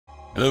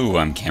Hello,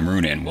 I'm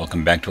Cameroon, and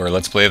welcome back to our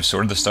Let's Play of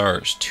Sword of the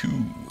Stars 2,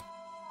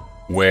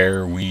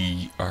 where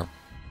we are...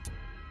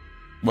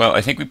 Well,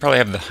 I think we probably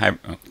have the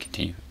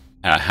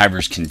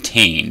Hybers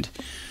contained,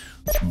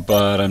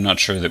 but I'm not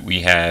sure that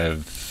we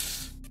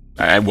have...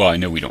 well, I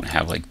know we don't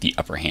have, like, the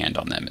upper hand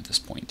on them at this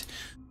point.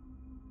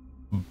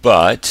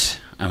 But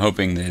I'm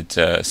hoping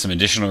that some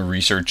additional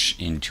research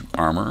into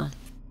armor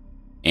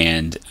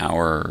and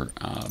our...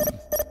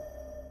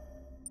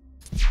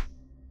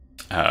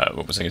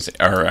 what was I going to say?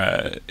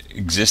 Our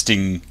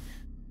existing,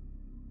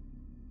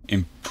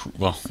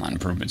 well, not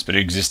improvements, but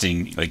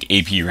existing like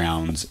AP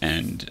rounds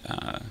and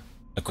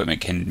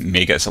equipment can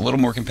make us a little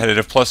more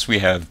competitive. Plus, we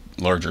have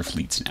larger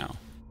fleets now.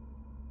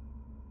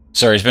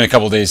 Sorry, it's been a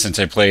couple days since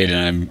I played,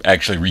 and I'm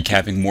actually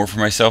recapping more for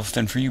myself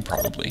than for you,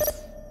 probably.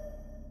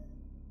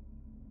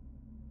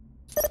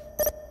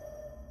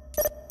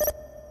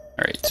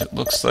 Alright, so it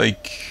looks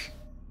like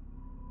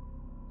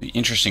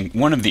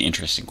one of the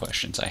interesting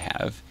questions I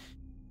have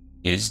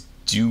is,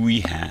 do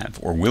we have,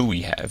 or will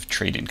we have,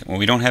 trade income? Well,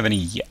 we don't have any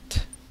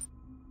yet.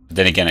 But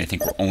then again, I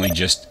think we're only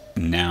just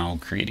now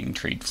creating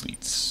trade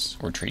fleets,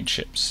 or trade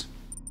ships.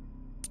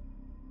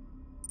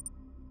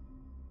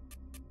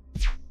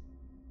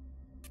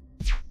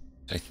 So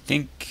I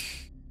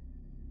think,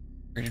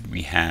 where did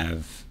we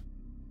have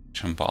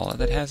Shambhala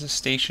that has a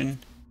station?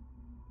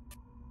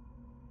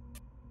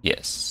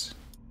 Yes.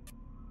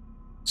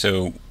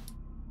 So,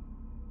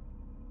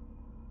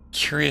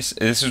 curious,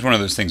 this is one of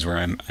those things where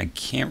I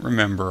can't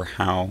remember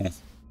how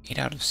 8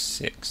 out of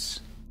 6.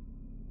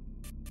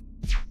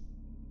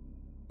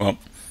 Well,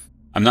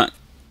 I'm not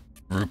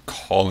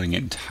recalling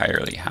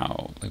entirely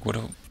how, like, what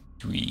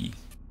do we...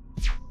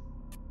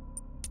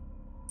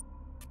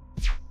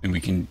 And we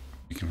can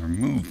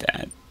remove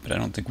that, but I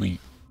don't think we...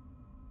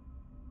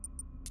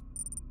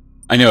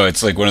 I know,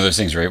 it's like one of those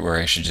things, right, where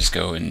I should just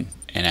go and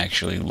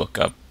actually look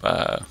up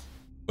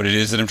what it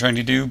is that I'm trying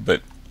to do,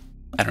 but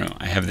I don't know,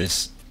 I have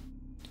this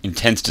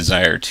intense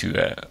desire to,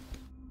 I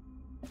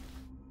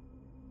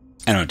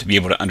don't know, to be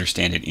able to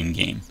understand it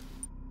in-game,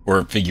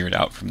 or figure it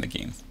out from the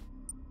game.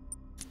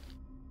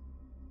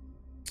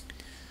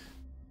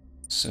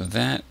 So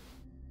that,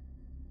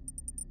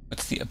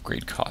 what's the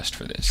upgrade cost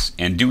for this?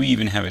 And do we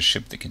even have a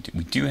ship that can do,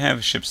 we do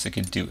have ships that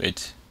can do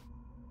it.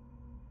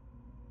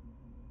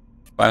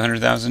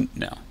 500,000?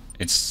 No,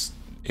 it's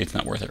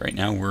not worth it right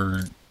now.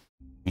 We're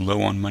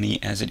low on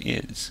money as it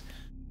is.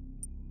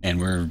 And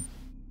we're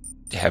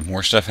have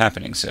more stuff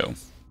happening, so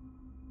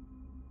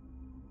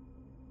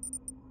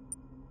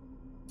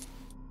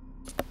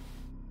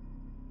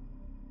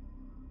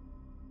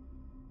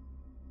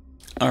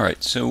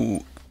alright,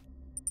 so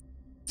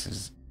this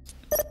is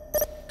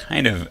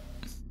kind of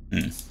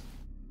like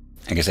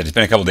I said, it's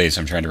been a couple days, so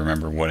I'm trying to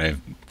remember what I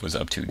was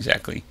up to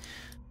exactly.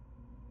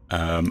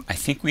 I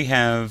think we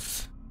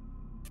have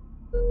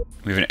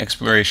an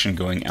exploration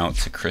going out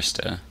to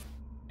Krista,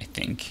 I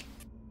think.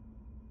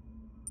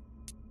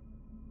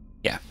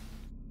 Yeah.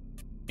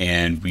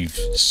 And we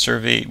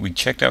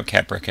checked out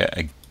Caprica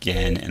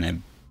again,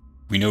 and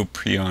we know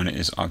Prion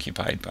is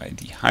occupied by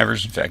the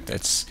Hivers. In fact,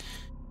 that's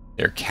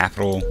their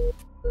capital.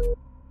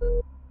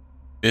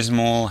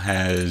 Bismol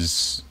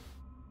has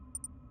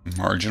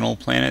marginal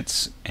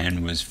planets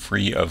and was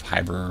free of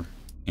Hyber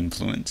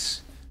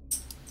influence.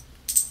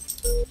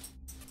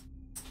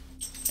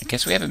 I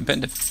guess we haven't been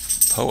to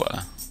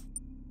Poa.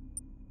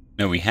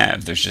 No, we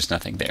have. There's just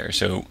nothing there.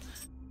 So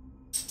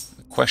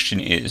the question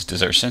is,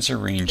 does our sensor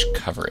range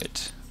cover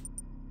it?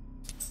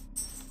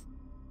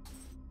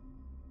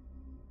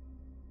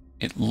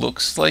 It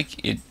looks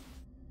like it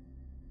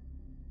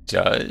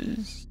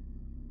does.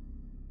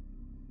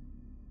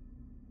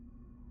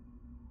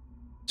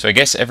 So I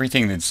guess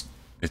everything that's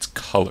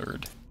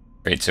colored,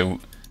 right?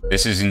 So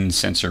this is in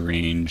sensor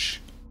range.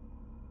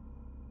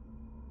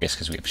 I guess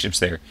because we have ships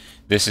there.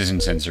 This is in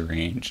sensor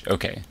range.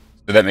 Okay,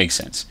 so that makes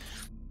sense.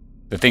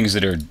 The things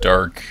that are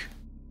dark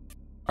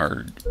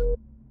are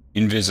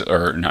invisible,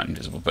 or not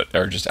invisible, but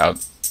are just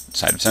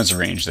outside of sensor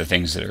range. The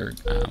things that are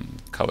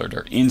colored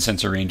are in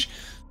sensor range.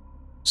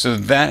 So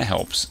that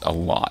helps a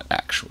lot,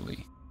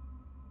 actually.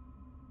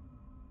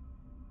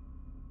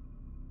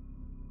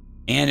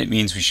 And it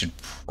means we should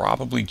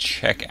probably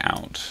check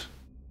out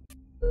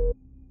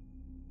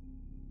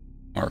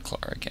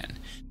Marklar again.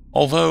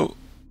 Although,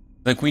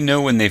 like, we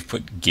know when they've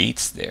put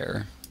gates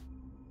there.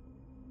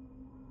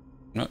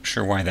 I'm not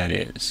sure why that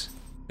is,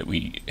 that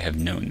we have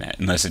known that,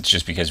 unless it's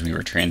just because we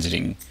were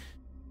transiting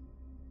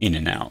in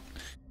and out.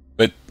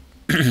 But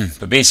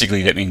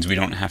basically that means we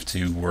don't have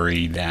to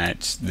worry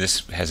that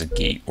this has a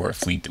gate or a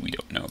fleet that we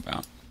don't know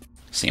about.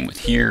 Same with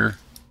here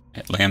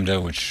at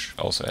Lambda, which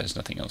also has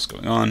nothing else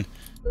going on.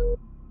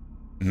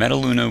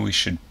 Metaluna we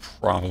should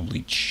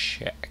probably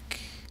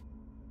check.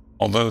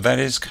 Although that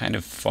is kind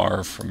of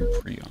far from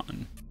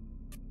Prion.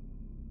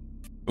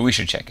 But we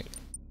should check it,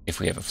 if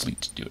we have a fleet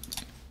to do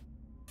it.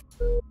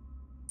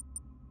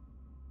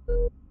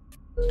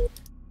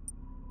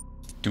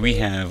 Do we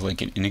have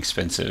like an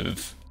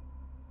inexpensive,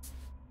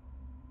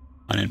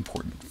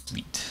 unimportant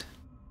fleet?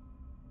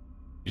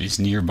 It is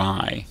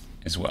nearby.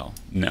 as well.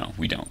 No,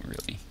 we don't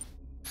really.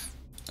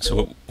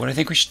 So what I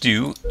think we should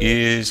do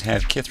is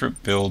have Kithrup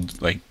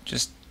build, like,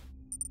 just,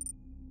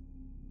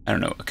 I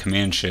don't know, a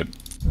command ship.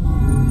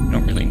 We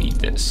don't really need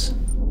this.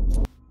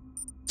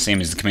 Same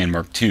as the Command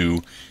Mark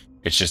II,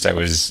 it's just I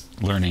was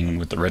learning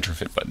what the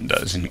retrofit button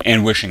does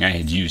and wishing I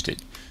had used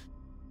it.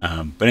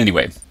 But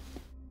anyway.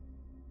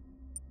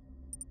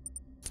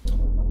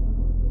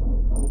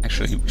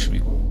 Actually, should we...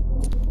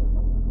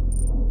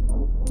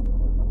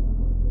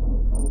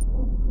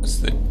 What's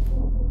the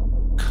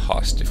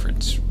cost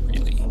difference,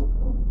 really?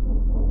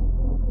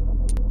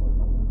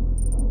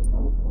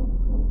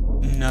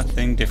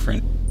 Nothing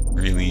different,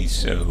 really,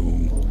 so...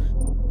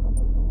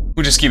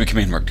 We'll just keep a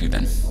Command Mark II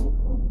then.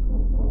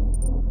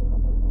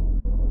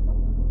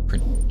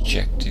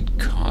 Projected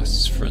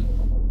costs for...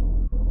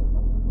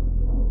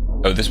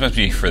 Oh, this must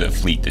be for the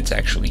fleet that's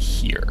actually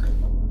here.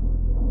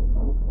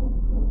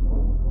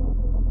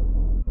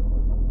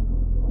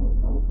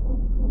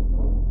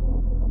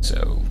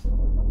 So,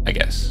 I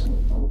guess.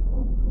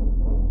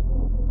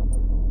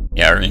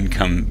 Yeah, our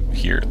income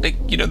here, like,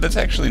 you know, that's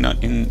actually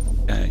not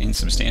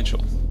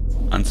insubstantial.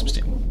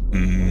 Unsubstantial.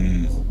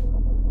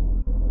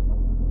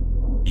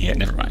 Yeah,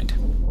 never mind.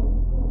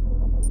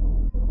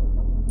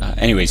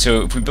 Anyway,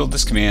 so if we build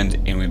this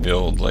command and we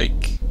build,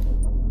 like,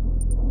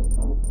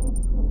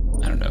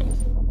 I don't know.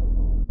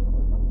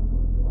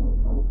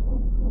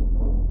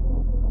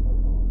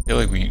 I feel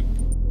like we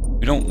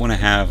don't want to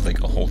have,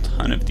 like, a whole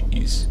ton of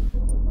these.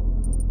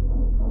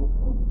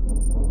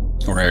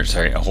 Or,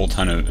 sorry, a whole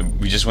ton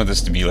of... We just want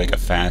this to be, like, a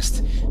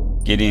fast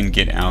get in,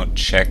 get out,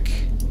 check.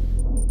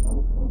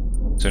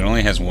 So it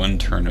only has 1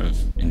 turn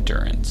of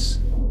endurance.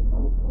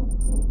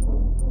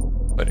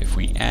 But if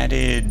we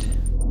added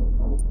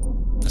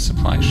a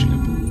supply ship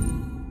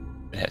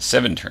that has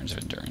 7 turns of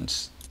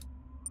endurance.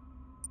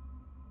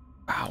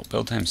 Wow,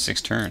 build time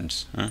 6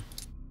 turns, huh?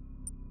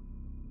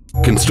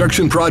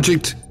 Construction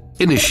project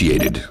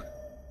initiated.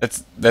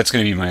 That's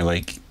gonna be my,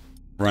 like,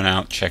 run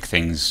out, check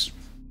things,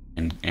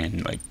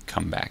 and like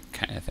come back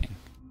kind of thing.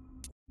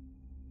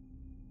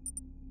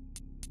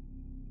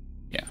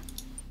 Yeah.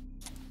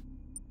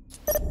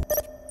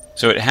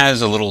 So it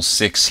has a little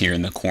 6 here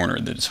in the corner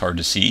that is hard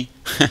to see.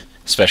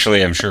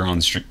 Especially, I'm sure, on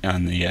the stream,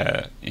 on the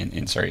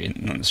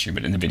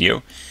but in the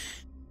video.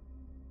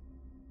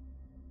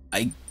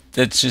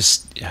 That's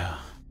just, oh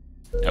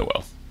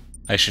well.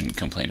 I shouldn't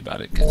complain about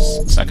it because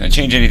it's not going to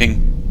change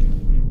anything.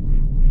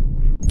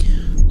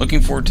 Looking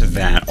forward to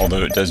that,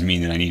 although it does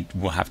mean that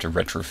we'll have to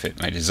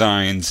retrofit my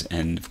designs,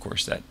 and of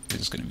course that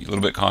is going to be a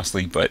little bit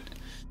costly, but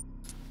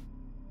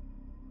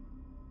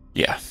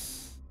yeah.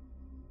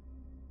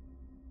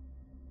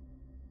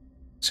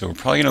 So we're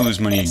probably going to lose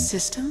money.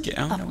 System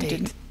update. No, we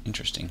didn't.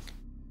 Interesting.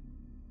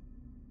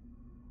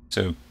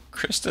 So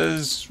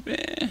Krista's,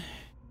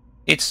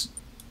 it's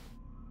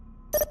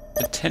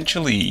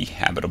potentially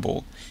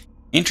habitable.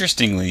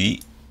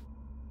 Interestingly,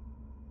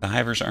 the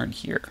hivers aren't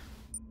here.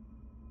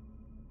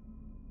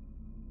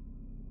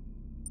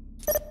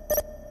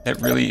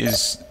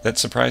 That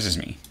surprises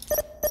me.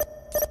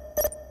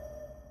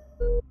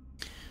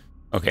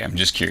 Okay, I'm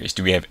just curious.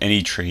 Do we have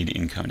any trade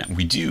income now?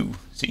 We do.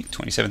 See,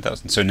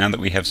 27,000. So now that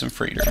we have some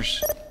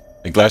freighters,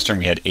 like last time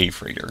we had a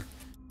freighter.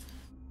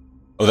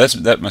 Oh,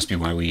 that must be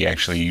why we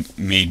actually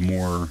made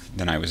more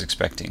than I was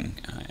expecting,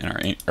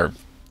 and our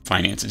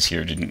finances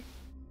here didn't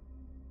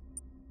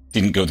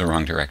go the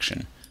wrong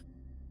direction.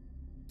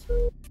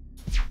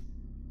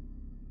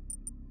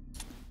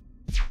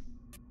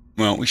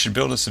 Well, we should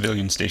build a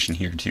civilian station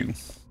here too.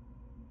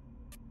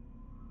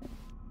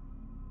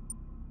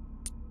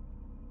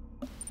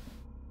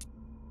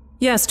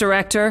 Yes,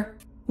 Director.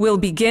 We'll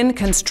begin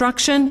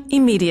construction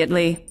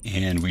immediately.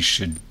 And we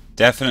should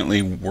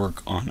definitely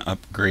work on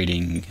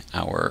upgrading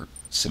our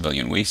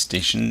civilian waste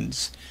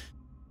stations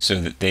so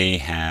that they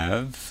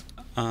have...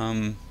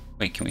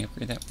 wait, can we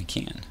upgrade that? We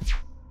can.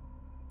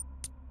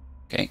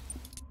 Okay.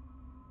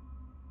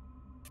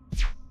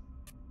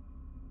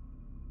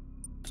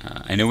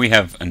 I know we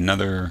have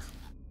another...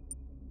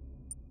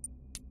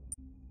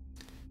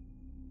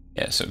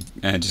 Yeah, so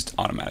just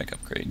automatic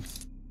upgrade.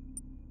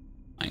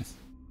 Fine.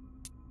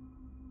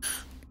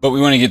 But we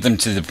want to get them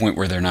to the point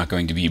where they're not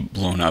going to be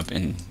blown up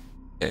in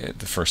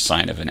the first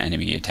sign of an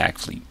enemy attack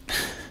fleet.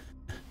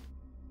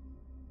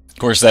 Of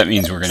course, that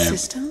means we're going to...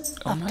 Systems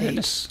Oh my update.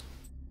 goodness.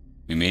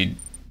 We made...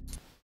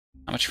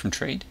 How much from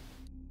trade?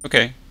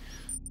 Okay.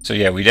 So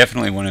yeah, we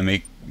definitely want to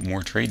make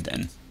more trade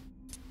then.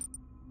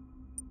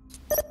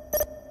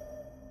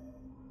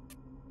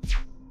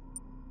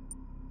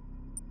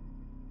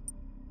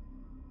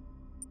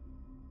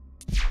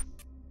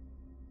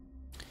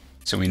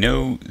 So we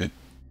know that,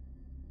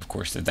 of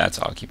course, that's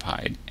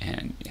occupied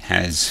and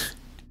has...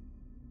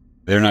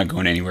 They're not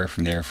going anywhere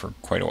from there for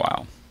quite a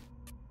while.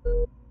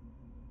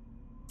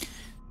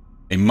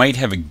 They might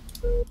have a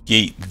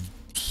gate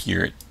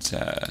here at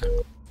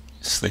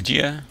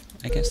Sligia,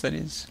 I guess that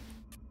is.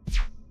 I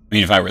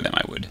mean, if I were them,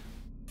 I would.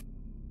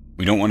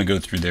 We don't want to go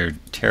through their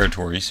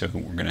territory, so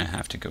we're going to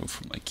have to go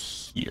from, like,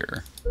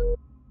 here.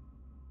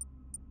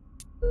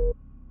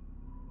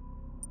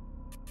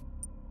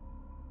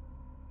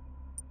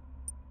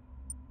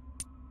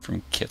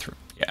 From Kithrop,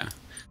 yeah.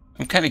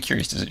 I'm kind of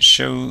curious, does it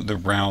show the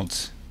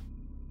route?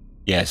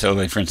 Yeah, so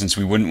like for instance,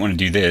 we wouldn't want to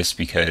do this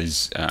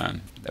because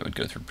that would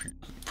go through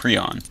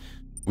Prion.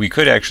 We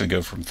could actually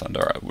go from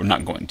Thundara. We're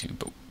not going to,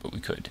 but we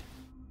could.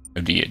 It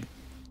would be a,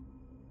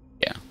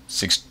 yeah,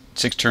 six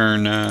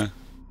turn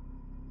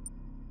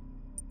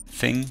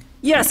thing.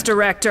 Yes,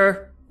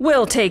 Director.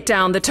 We'll take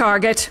down the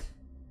target.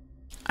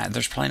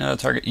 There's probably not a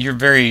target. You're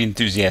very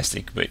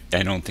enthusiastic, but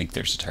I don't think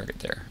there's a target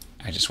there.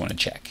 I just want to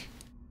check.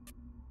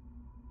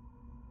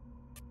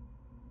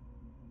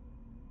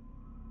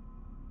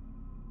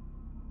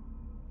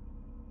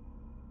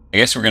 I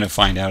guess we're going to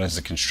find out as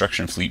the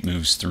construction fleet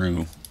moves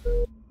through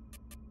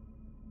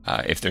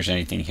if there's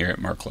anything here at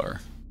Marklar.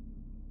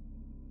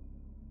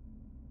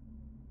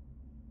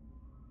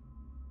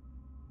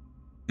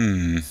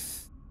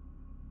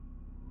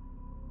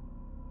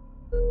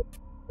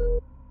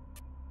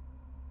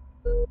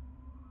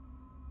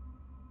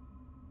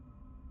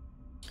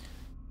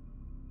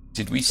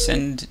 Did we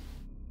send...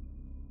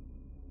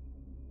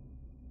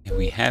 Yeah,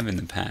 we have in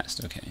the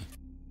past, okay.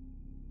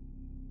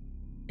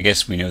 I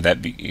guess we know that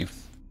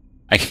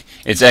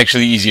it's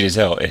actually easy to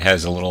tell. It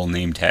has a little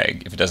name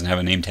tag. If it doesn't have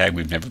a name tag,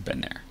 we've never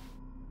been there.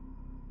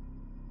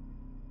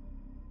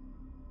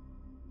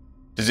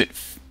 Does it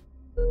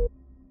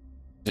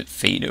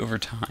fade over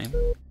time?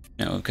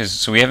 No, because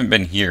so we haven't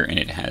been here and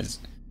it has...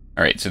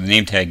 Alright, so the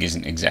name tag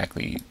isn't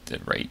exactly the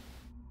right...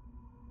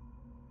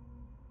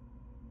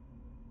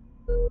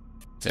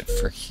 Is that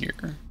for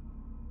here?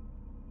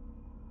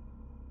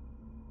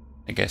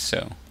 I guess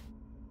so.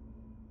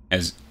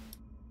 As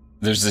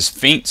there's this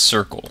faint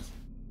circle.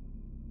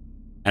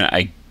 And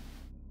I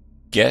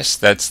guess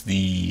that's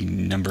the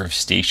number of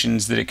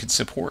stations that it could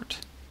support.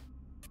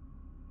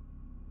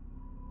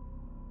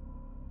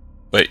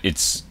 But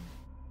it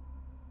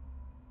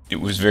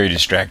was very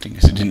distracting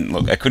because it didn't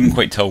look, I couldn't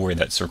quite tell where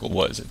that circle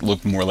was. It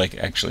looked more like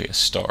actually a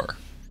star.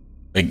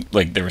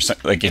 Like there was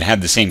like it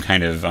had the same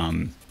kind of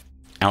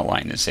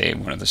outline as say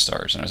one of the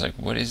stars, and I was like,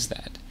 what is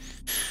that?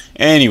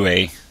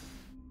 Anyway,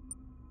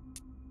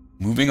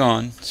 moving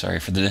on.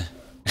 Sorry for the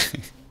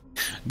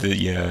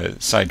the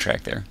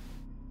sidetrack there.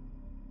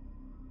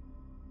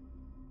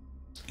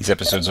 These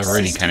episodes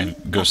already kind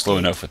of go slow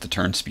enough with the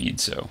turn speed,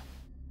 so.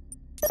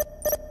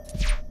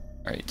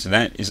 Alright, so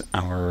that is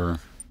our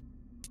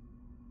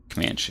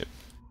command ship.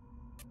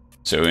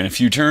 So in a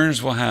few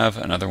turns we'll have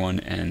another one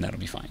and that'll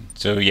be fine.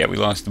 So yeah, we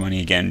lost the money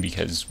again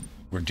because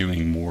we're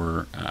doing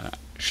more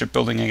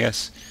shipbuilding, I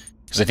guess.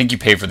 Because I think you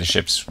pay for the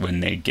ships when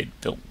they get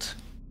built.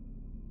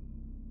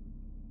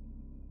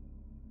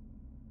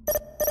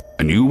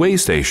 A new way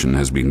station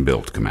has been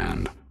built,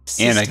 Command.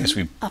 And I guess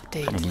we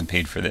probably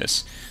paid for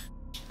this.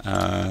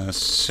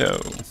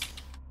 So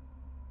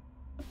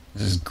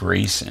this is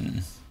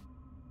Grayson.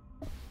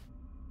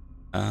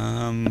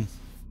 I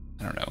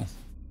don't know.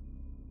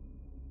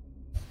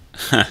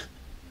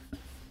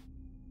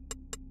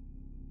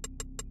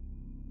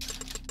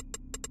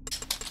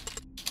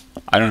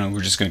 I don't know,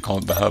 we're just gonna call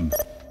it the hub.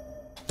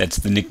 That's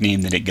the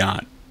nickname that it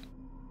got.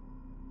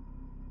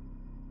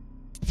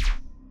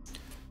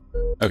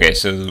 Okay,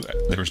 so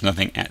there was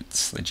nothing at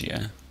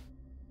Sligia.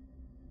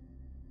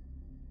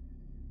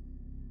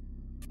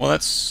 Well,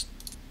 that's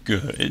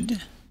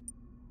good.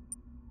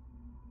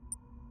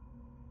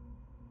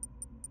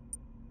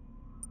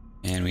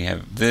 And we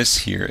have this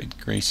here at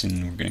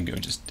Grayson. We're going to go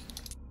just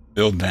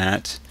build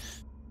that.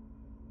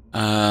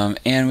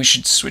 And we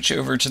should switch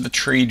over to the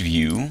trade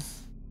view.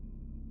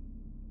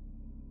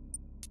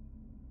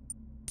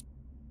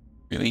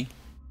 Really?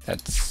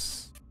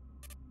 That's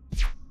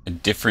a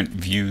different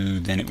view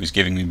than it was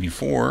giving me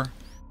before.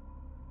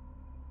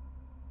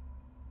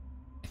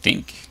 I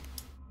think.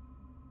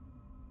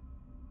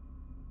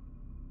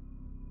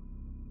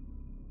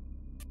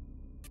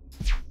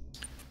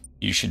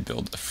 You should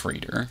build a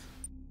freighter.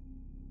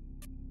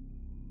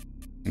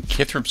 And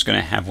Kithrop's going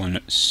to have one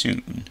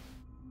soon.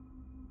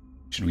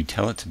 Should we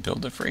tell it to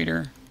build a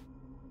freighter?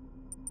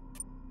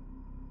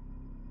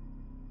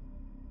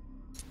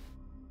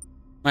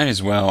 Might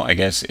as well, I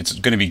guess. It's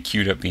going to be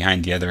queued up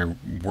behind the other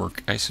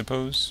work, I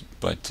suppose.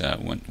 But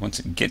once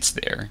it gets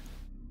there...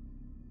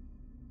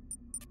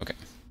 Okay.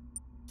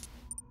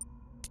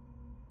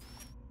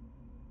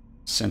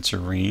 Sensor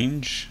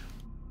range.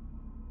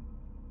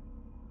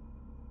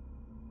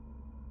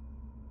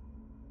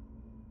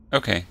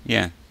 Okay,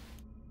 yeah.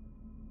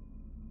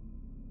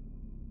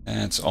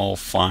 That's all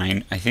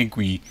fine. I think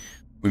we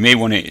may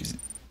want to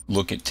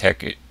look at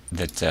tech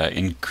that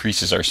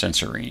increases our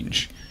sensor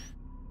range.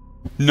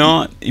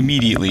 Not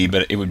immediately,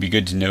 but it would be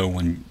good to know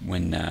when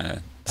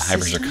the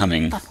hybers are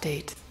coming.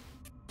 Update.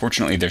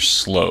 Fortunately, they're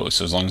slow,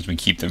 so as long as we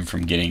keep them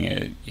from getting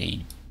a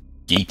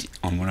gate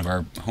on one of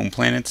our home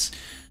planets,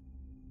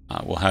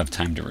 we'll have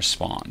time to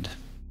respond.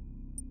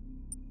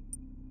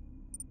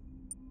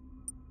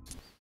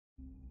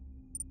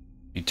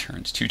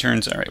 Two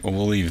turns. All right. Well,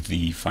 we'll leave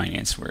the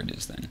finance where it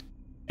is then.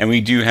 And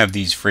we do have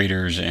these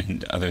freighters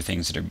and other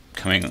things that are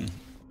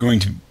going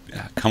to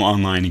come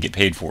online and get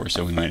paid for.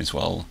 So we might as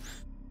well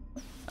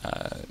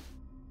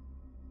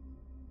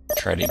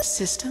try to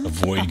System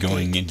avoid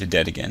going update. into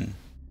debt again.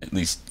 At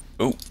least...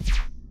 Oh!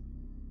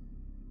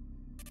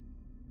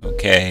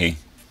 Okay.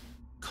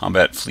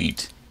 Combat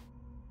fleet.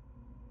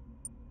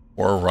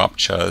 Or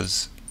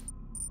Ropchas.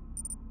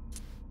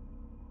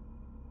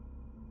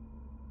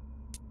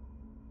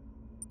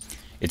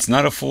 It's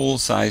not a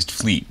full-sized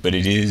fleet, but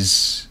it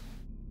is...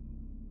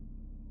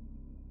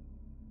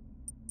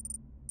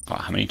 Oh,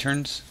 how many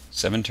turns?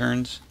 7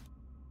 turns?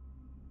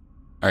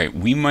 Alright,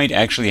 we might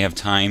actually have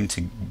time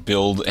to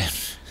build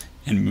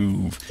and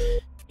move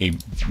a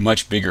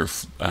much bigger,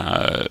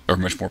 or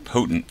much more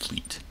potent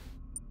fleet.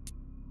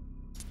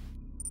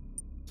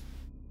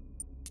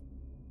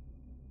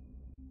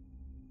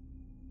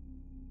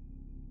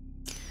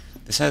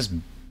 This has...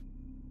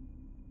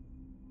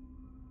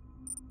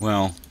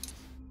 Well...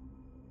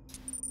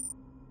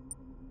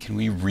 Can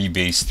we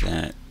rebase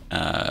that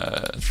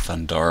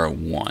Thundara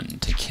 1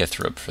 to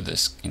Kithrup for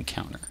this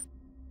encounter?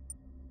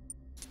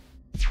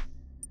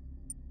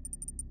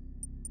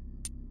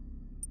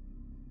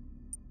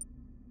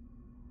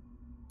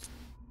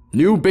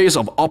 New base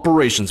of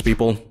operations,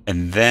 people.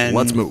 And then...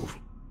 Let's move.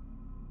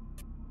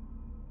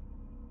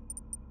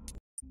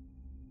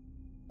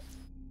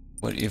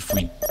 What if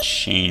we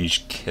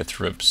change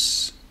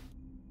Kithrup's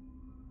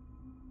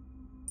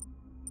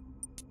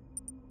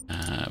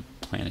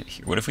planet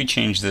here? What if we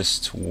change this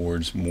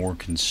towards more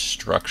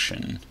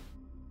construction?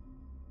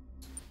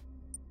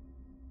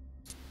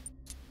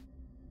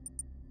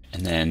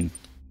 And then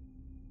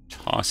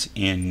toss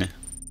in...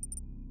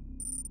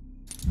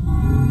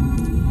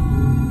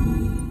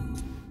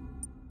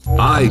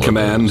 Aye,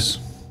 Command.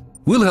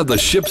 We'll have the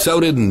ships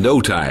out in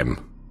no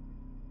time.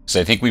 So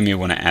I think we may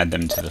want to add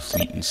them to the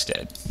fleet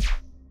instead.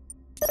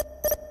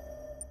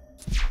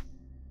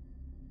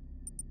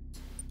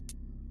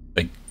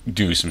 Like,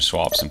 do some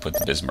swaps and put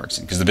the Bismarcks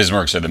in. Because the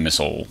Bismarcks are the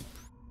missile...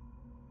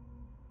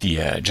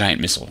 The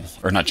giant missile.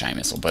 Or not giant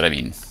missile, but I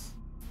mean...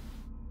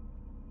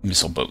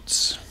 missile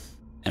boats.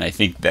 And I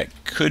think that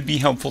could be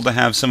helpful to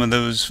have some of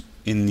those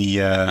in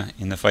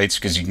the fights,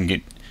 because you can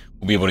get...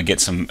 We'll be able to get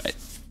some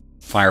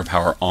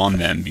firepower on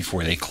them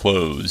before they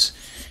close.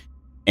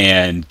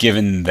 And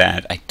given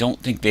that I don't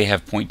think they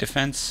have point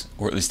defense,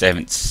 or at least I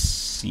haven't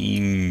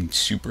seen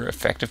super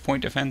effective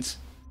point defense,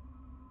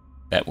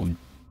 that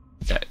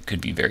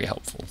could be very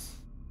helpful.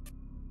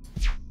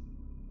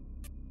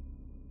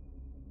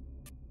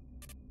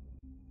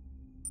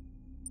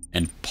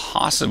 And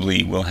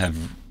possibly we'll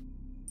have...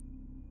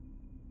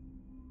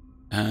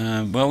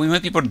 well, we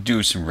might be able to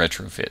do some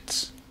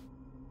retrofits.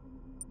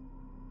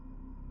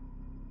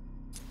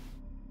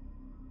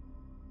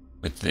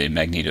 With the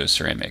Magneto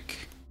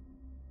ceramic.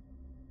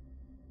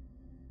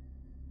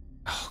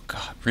 Oh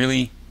god,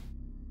 really?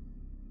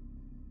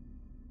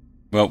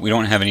 Well, we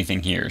don't have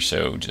anything here,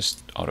 so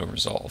just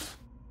auto-resolve.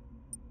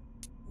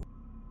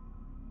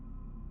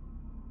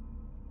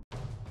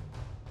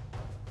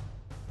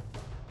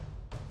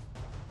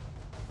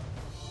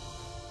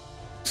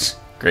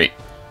 Great.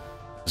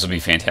 This will be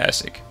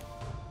fantastic.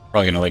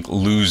 Probably gonna, like,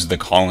 lose the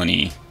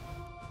colony.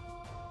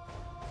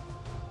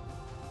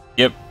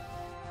 Yep.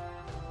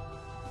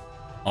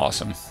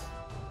 Awesome.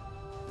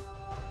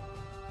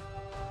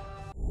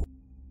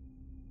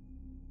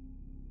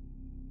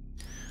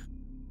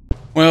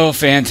 Well,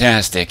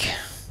 fantastic.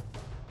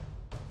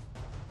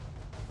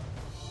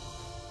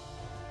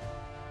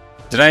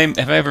 Have I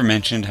ever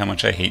mentioned how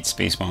much I hate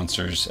space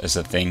monsters as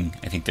a thing?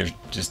 I think they're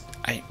just...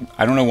 I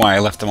don't know why I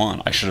left them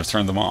on. I should have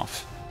turned them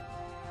off.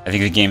 I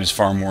think the game is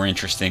far more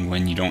interesting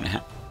when you don't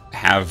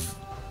have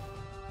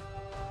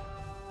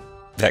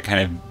that kind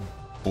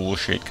of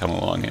bullshit come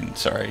along, and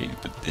sorry,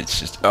 but it's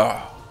just,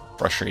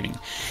 frustrating.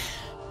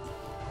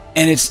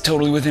 And it's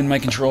totally within my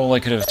control. I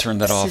could have turned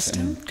that off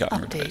and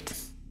gotten rid of it.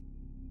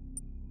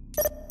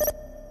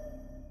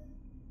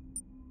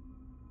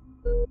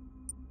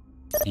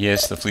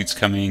 Yes, the fleet's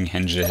coming.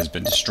 Henja has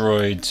been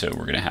destroyed, so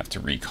we're going to have to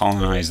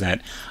recolonize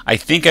that. I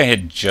think I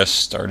had just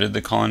started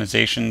the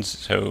colonizations,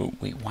 so...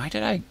 Wait, why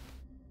did I...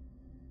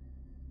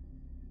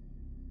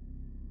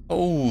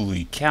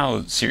 Holy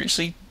cow,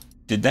 seriously?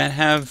 Did that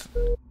have...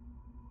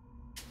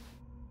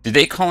 Did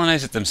they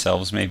colonize it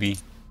themselves, maybe?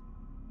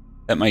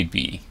 That might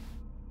be.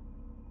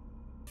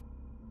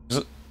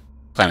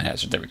 Climate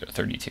hazard, there we go,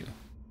 32.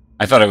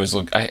 I thought I was...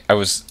 I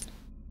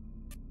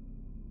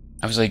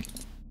was like...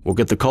 We'll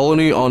get the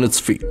colony on its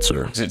feet,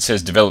 sir. It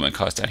says development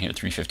cost down here,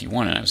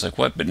 351, and I was like,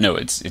 what? But no,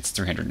 it's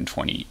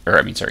 320, or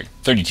I mean, sorry,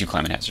 32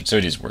 climate hazard, so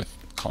it is worth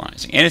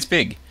colonizing. And it's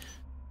big.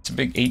 It's a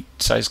big 8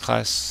 size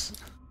class.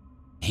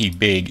 A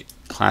big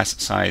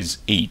class size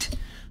 8.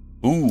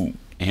 Ooh,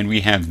 and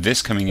we have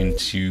this coming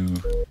into...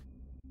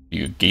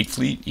 You gate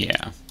fleet?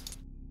 Yeah.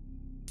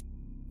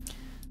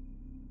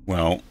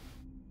 Well,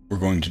 we're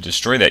going to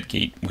destroy that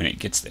gate when it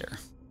gets there.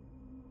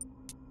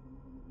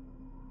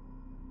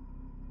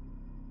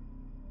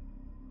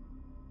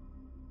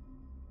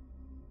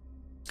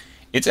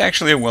 It's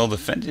actually a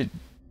well-defended,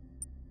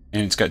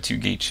 and it's got 2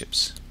 gate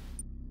ships.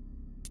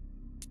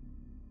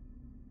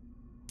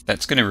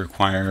 That's going to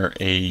require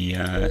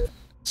a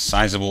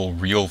sizable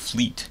real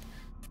fleet.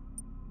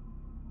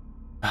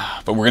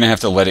 But we're going to have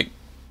to let it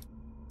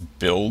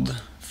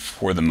build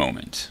for the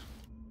moment.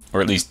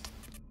 Or at least,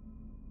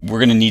 we're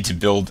going to need to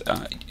build...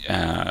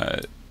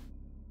 I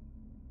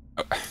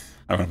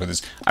want to put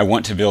this. I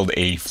want to build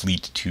a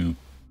fleet to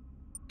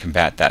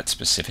combat that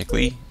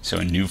specifically. So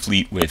a new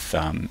fleet with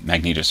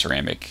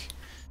magnetoceramic,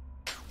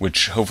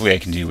 which hopefully I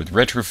can do with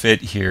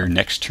retrofit here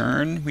next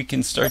turn. We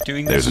can start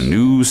doing this. There's a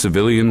new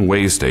civilian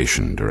way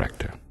station,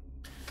 Director.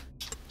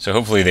 So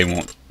hopefully they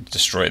won't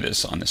destroy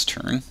this on this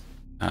turn.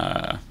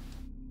 God,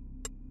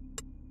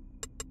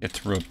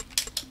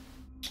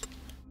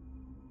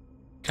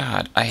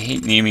 I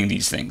hate naming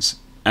these things.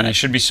 And I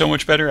should be so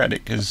much better at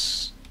it,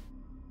 because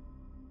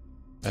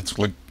that's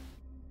like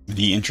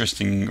the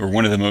interesting, or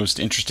one of the most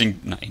interesting,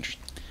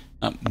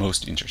 not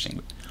most interesting,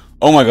 but,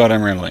 oh my god,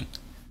 I'm rambling.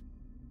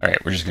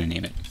 Alright, we're just going to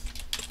name it.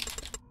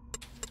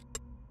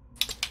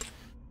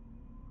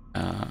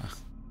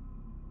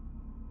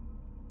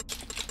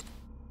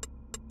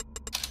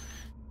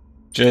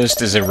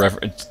 Just as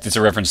it's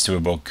a reference to a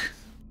book,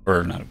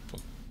 or not a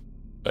book,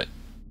 but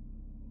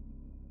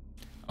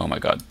oh my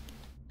god,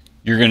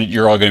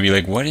 you're all gonna be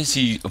like, what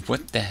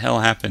the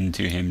hell happened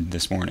to him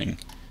this morning?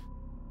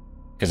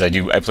 Because I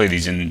play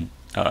these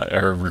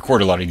or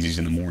record a lot of these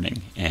in the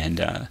morning,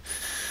 and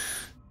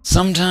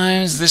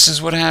sometimes this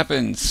is what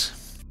happens.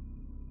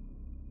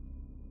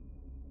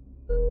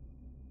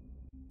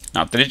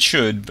 Not that it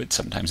should, but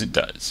sometimes it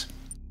does.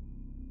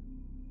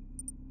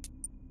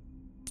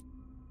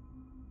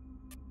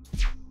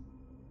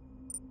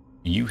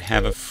 You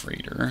have a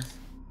freighter.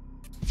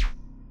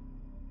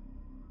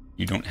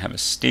 You don't have a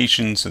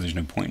station, so there's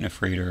no point in a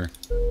freighter.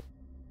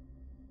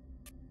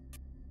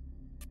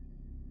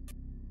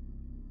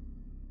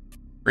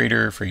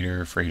 Freighter.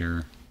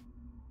 I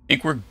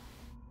think we're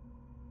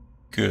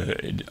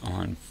good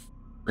on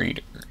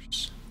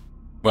freighters.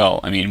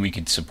 Well, I mean, we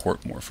could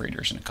support more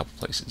freighters in a couple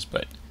places,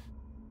 but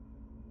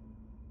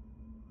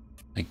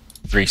like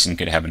Grayson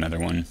could have another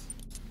one.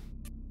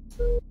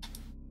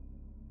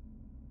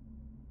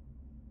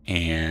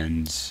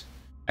 And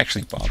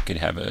actually Bob could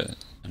have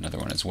another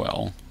one as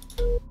well.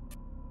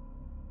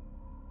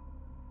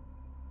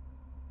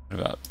 What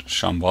about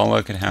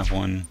Shambhala could have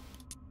one?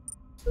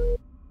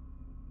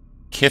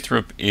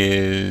 Kithrop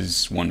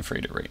is one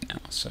freighter right now,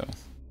 so.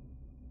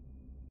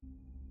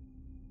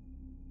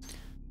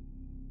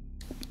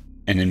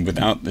 And then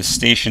without the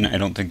station, I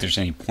don't think there's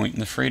any point in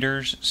the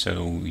freighters,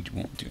 so we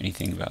won't do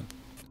anything about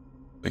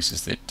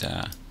places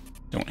that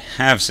don't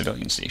have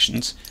civilian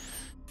stations.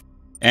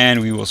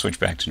 And we will switch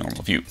back to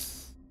normal view.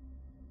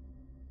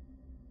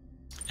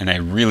 And I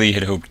really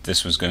had hoped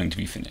this was going to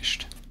be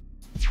finished.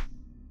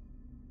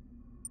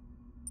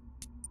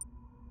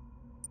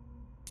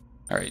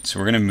 Alright, so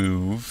we're going to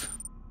move.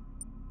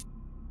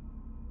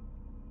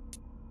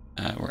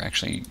 We're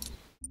actually...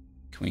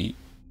 Can we...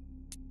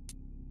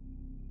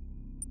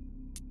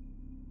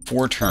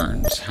 4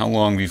 turns. How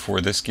long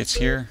before this gets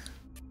here?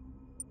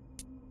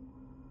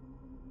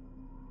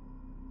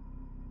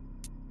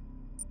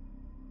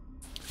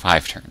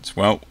 Five turns.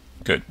 Well,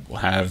 good. We'll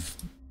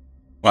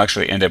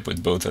actually end up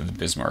with both of the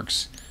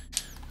Bismarcks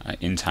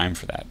in time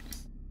for that.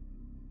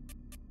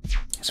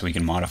 So we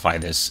can modify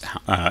this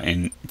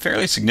in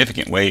fairly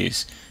significant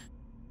ways.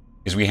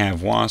 Because we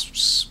have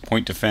Wasps,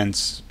 point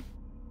defense,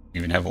 we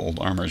even have old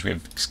armors, we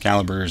have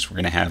Excaliburs, we're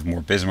going to have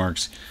more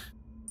Bismarcks.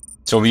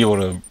 So we'll be able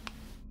to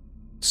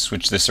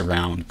switch this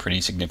around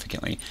pretty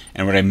significantly.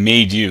 And what I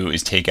may do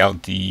is take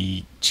out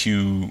the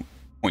 2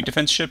 point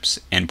defense ships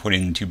and put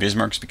in 2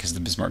 Bismarcks, because the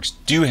Bismarcks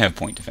do have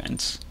point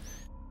defense.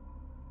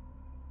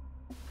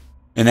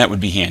 And that would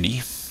be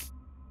handy.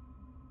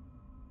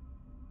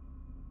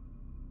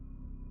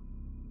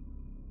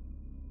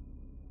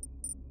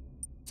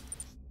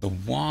 The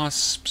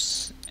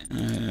Wasps,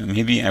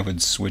 maybe I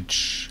would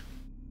switch...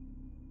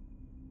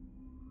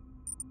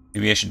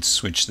 Maybe I should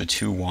switch the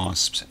 2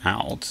 Wasps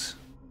out.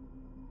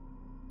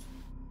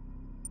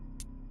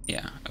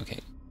 Yeah, okay,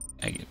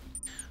 I get it.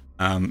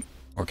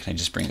 Or can I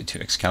just bring the 2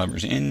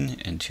 Excaliburs in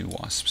and 2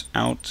 Wasps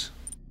out?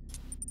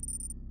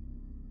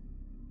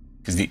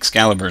 Because the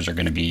Excaliburs are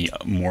going to be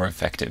more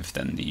effective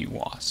than the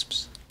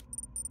Wasps.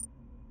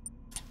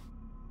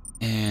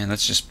 And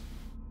let's just...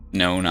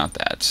 No, not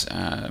that.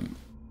 I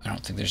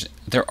don't think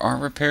there are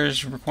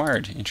repairs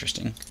required.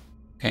 Interesting.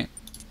 Okay.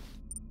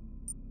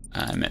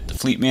 I'm at the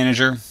Fleet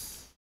Manager.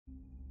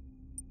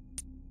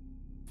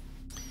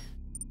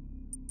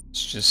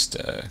 It's just...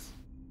 the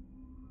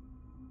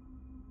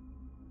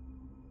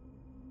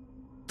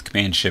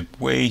command ship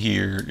way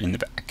here in the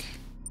back.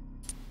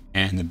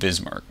 And the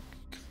Bismarck.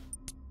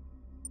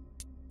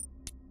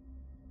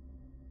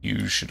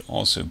 You should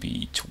also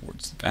be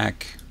towards the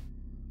back.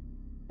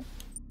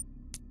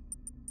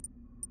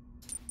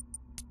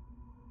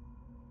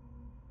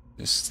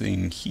 This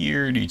thing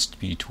here needs to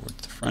be towards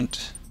the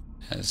front,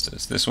 as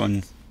does this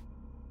one.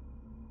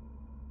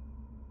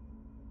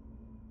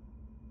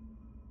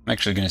 I'm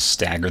actually going to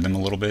stagger them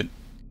a little bit.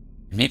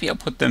 Maybe I'll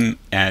put them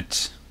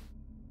at...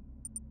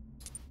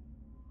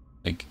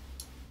 like...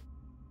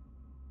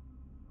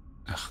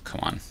 Oh, come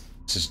on.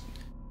 This is...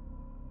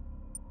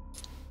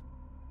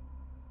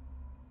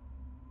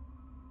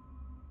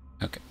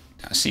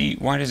 see,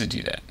 why does it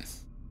do that?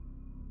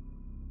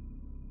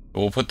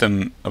 We'll put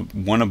them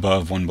one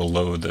above, one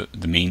below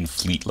the main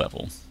fleet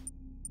level.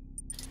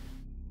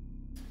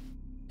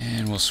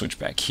 And we'll switch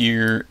back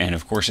here, and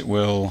of course it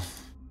will.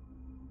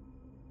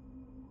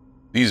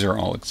 These are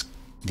all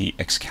the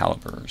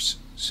Excaliburs,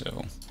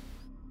 so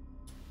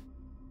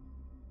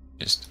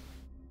just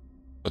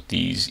put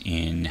these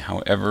in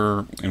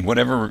however, in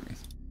whatever.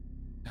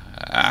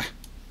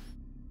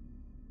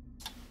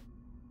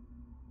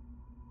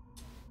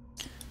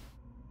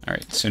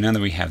 Alright, so now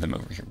that we have them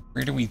over here,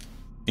 where do we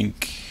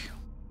think,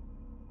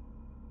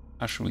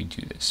 how should we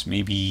do this?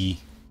 Maybe,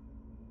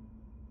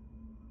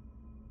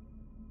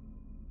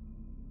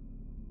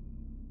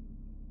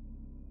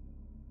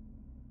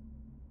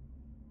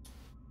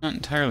 not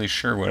entirely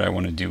sure what I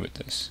want to do with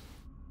this.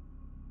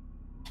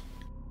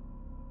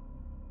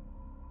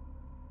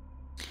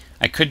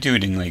 I could do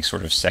it in like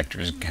sort of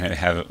sectors, kind of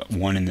have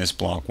one in this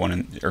block, one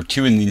in, or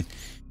two in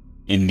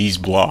these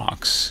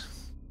blocks.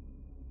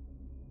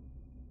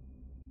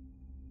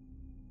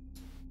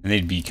 And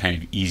they'd be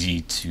kind of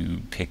easy to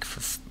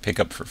pick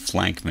up for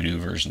flank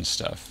maneuvers and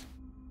stuff.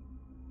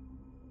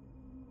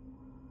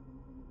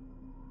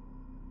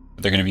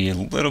 But they're going to be a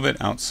little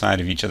bit outside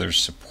of each other's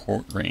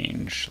support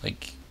range,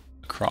 like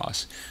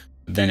across.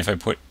 But then if I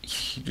put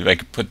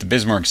the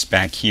Bismarcks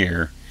back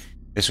here,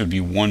 this would be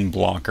one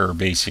blocker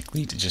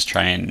basically to just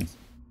try and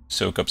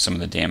soak up some of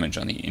the damage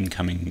on the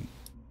incoming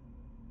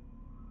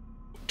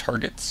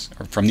targets,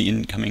 or from the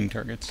incoming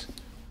targets.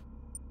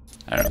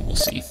 I don't know, we'll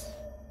see.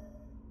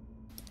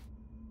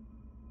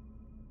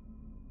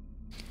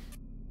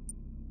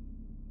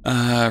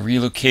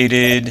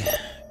 Relocated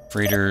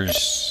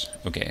freighters.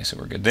 Okay, so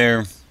we're good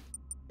there.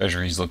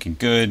 Treasury's looking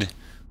good.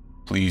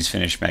 Please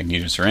finish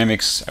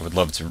magnetoceramics. I would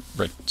love to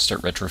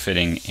start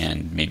retrofitting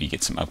and maybe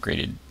get some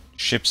upgraded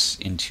ships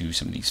into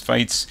some of these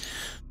fights.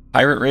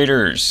 Pirate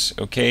raiders.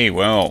 Okay,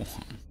 well,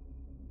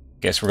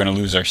 guess we're going to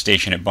lose our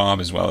station at Bob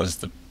as well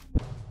as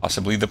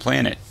possibly the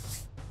planet.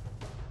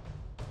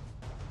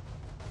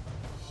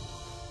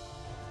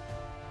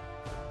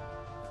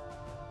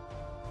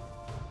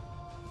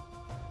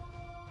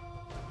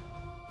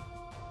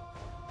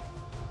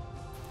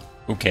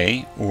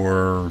 Okay,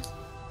 or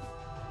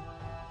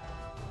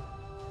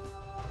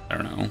I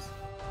don't know.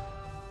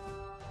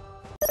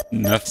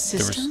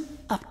 System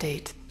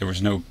update. There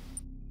was no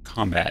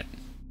combat,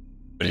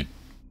 but it.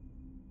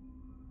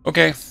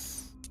 Okay.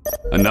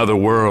 Another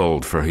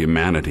world for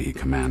humanity,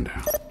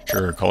 Commander.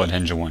 Sure, call it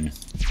Henja 1.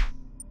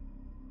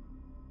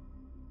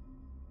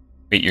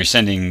 Wait, you're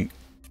sending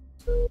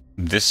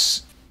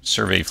this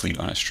survey fleet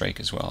on a strike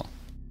as well.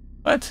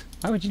 What?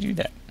 Why would you do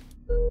that?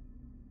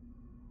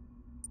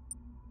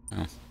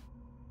 Oh.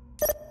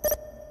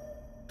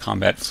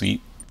 Combat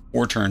fleet,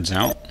 4 turns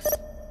out.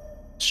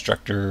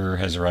 Instructor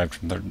has arrived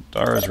from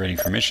Thundara, is ready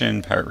for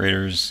mission. Pirate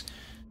raiders.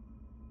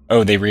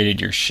 Oh, they raided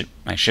your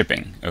my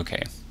shipping.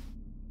 Okay.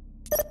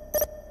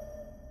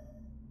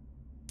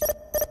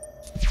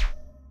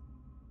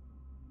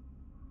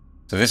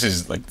 So this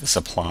is like the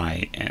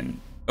supply and...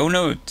 Oh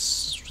no,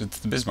 it's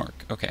the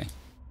Bismarck. Okay.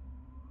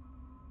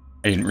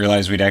 I didn't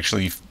realize we'd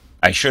actually...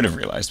 I should have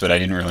realized, but I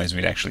didn't realize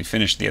we'd actually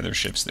finished the other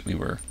ships that we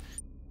were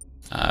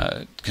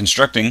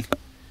constructing.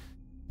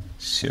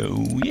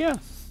 So, yeah.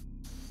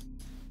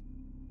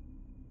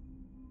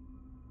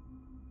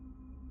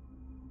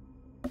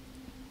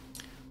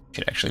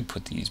 Should actually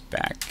put these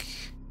back.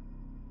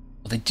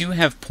 Well, they do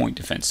have point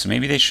defense, so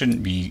maybe they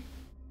shouldn't be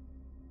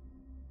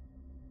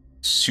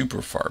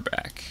super far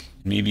back.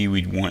 Maybe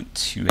we'd want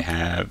to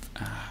have...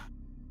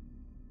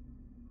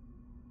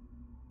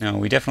 no,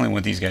 we definitely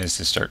want these guys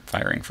to start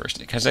firing first,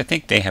 because I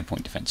think they have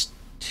point defense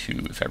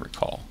too, if I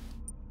recall.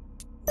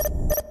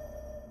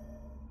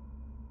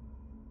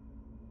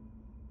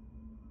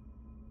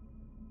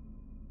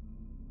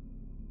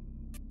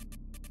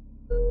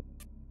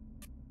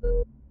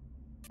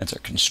 That's our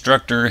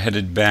constructor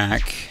headed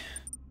back.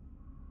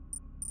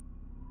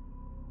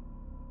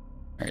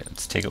 Alright,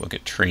 let's take a look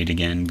at trade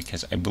again,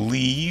 because I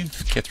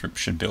believe Kithrip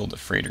should build a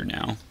freighter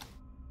now.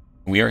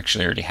 We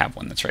actually already have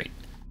one, that's right.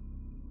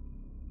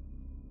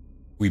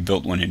 We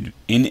built one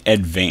in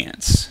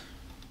advance.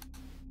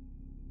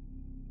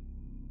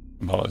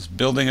 Kabbalah's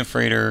building a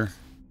freighter.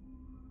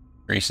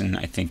 Grayson,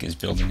 I think, is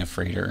building a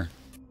freighter.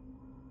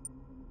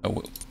 Oh,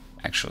 well,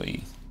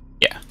 actually,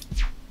 yeah.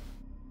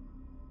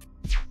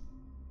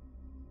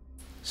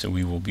 So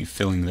we will be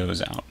filling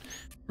those out.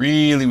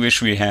 Really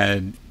wish we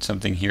had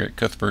something here at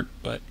Cuthbert,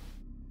 but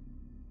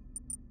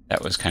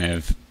that was kind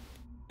of...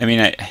 I mean,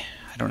 I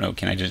don't know,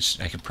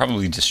 I could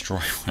probably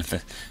destroy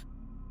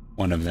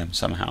one of them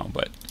somehow,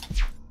 but...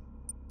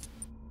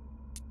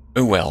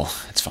 oh well,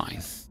 it's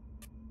fine.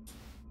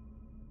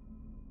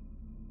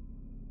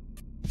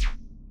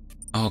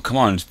 Oh, come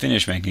on,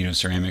 finish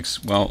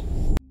magnetoceramics. Well,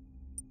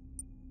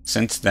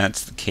 since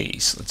that's the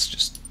case, let's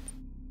just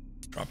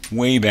drop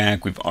way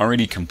back. We've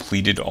already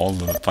completed all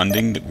of the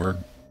funding that we're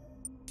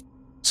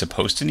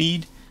supposed to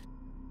need,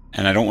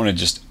 and I don't want to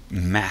just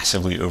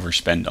massively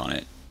overspend on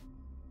it.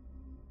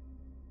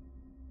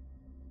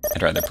 I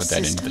I'd rather put that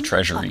into the System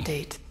treasury.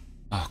 update.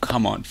 Oh,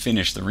 come on,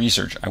 finish the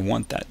research. I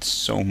want that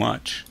so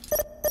much.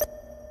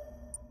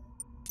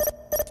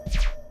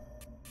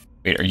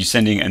 Wait, are you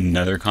sending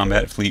another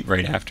combat fleet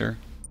right after?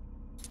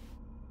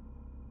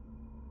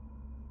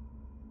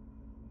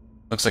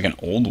 Looks like an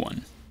old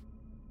one.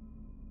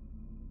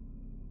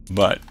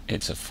 But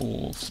it's a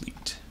full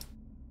fleet.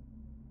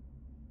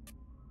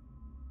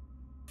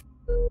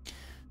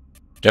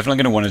 Definitely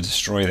going to want to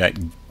destroy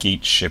that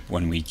gate ship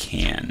when we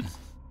can.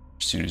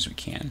 As soon as we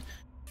can.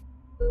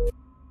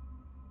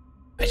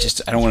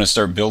 I don't want to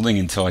start building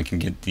until I can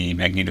get the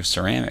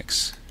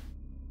magnetoceramics.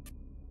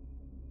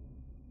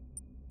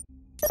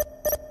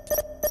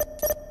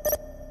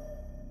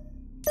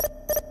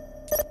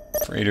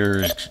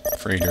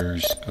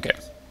 Freighters. Okay.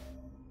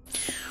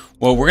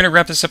 Well, we're going to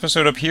wrap this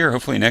episode up here.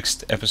 Hopefully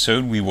next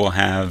episode we will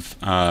have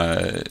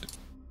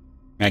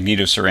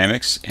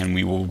magnetoceramics, and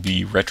we will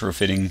be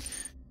retrofitting.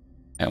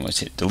 I almost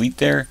hit delete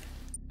there.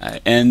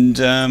 And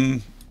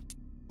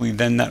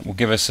then that will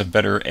give us a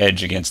better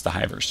edge against the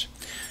hivers.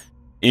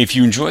 If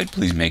you enjoyed,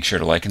 please make sure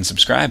to like and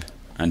subscribe.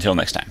 Until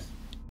next time.